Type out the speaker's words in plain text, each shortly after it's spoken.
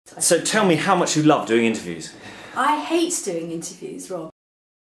So tell me how much you love doing interviews. I hate doing interviews, Rob.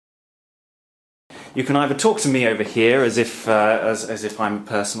 You can either talk to me over here as if I'm a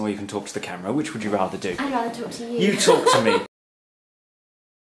person, or you can talk to the camera. Which would you rather do? I'd rather talk to you. You talk to me.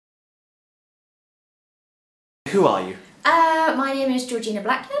 Who are you? My name is Georgina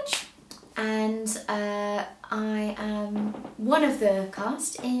Blackledge, and I am one of the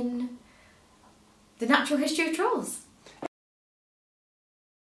cast in The Natural History of Trolls.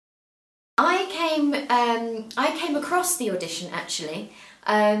 I came across the audition actually,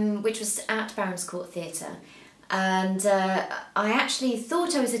 which was at Barons Court Theatre, and I actually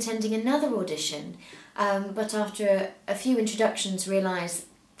thought I was attending another audition, but after a few introductions realised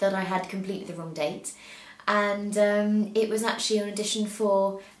that I had completely the wrong date, and it was actually an audition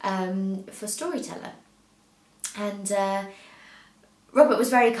for Storyteller, and Robert was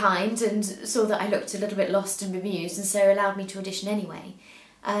very kind and saw that I looked a little bit lost and bemused, and so allowed me to audition anyway.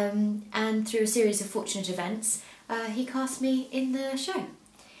 And through a series of fortunate events, he cast me in the show.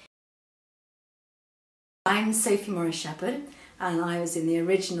 I'm Sophie Morris-Sheppard, and I was in the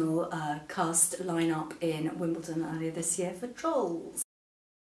original cast line-up in Wimbledon earlier this year for Trolls.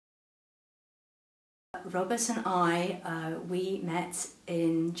 Robert and I, we met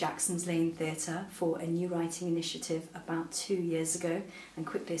in Jackson's Lane Theatre for a new writing initiative about 2 years ago, and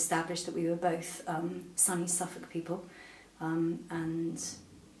quickly established that we were both sunny Suffolk people, and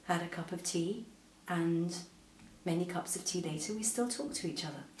had a cup of tea, and many cups of tea later we still talk to each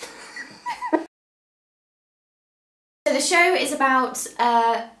other. So the show is about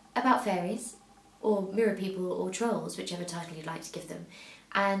fairies, or mirror people, or trolls, whichever title you'd like to give them,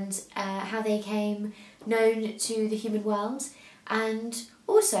 and how they came known to the human world, and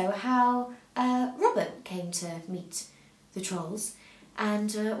also how Robert came to meet the trolls,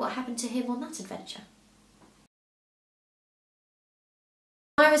 and what happened to him on that adventure.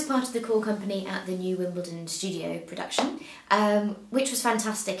 I was part of the core company at the new Wimbledon studio production, which was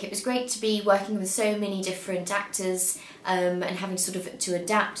fantastic. It was great to be working with so many different actors and having sort of to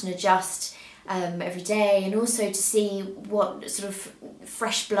adapt and adjust every day, and also to see what sort of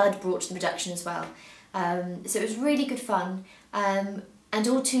fresh blood brought to the production as well. So it was really good fun, and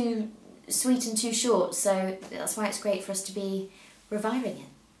all too sweet and too short, so that's why it's great for us to be reviving it.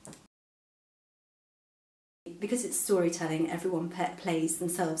 Because it's storytelling, everyone plays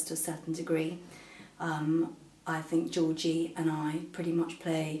themselves to a certain degree. I think Georgie and I pretty much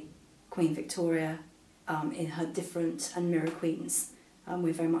play Queen Victoria in her different and mirror queens.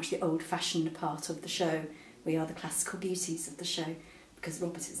 We're very much the old-fashioned part of the show. We are the classical beauties of the show, because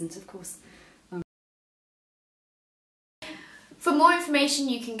Robert isn't, of course. For more information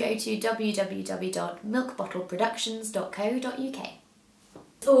you can go to www.milkbottleproductions.co.uk.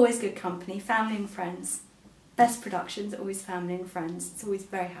 It's always good company, family and friends. Best productions, always family and friends. It's always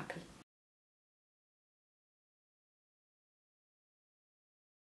very happy.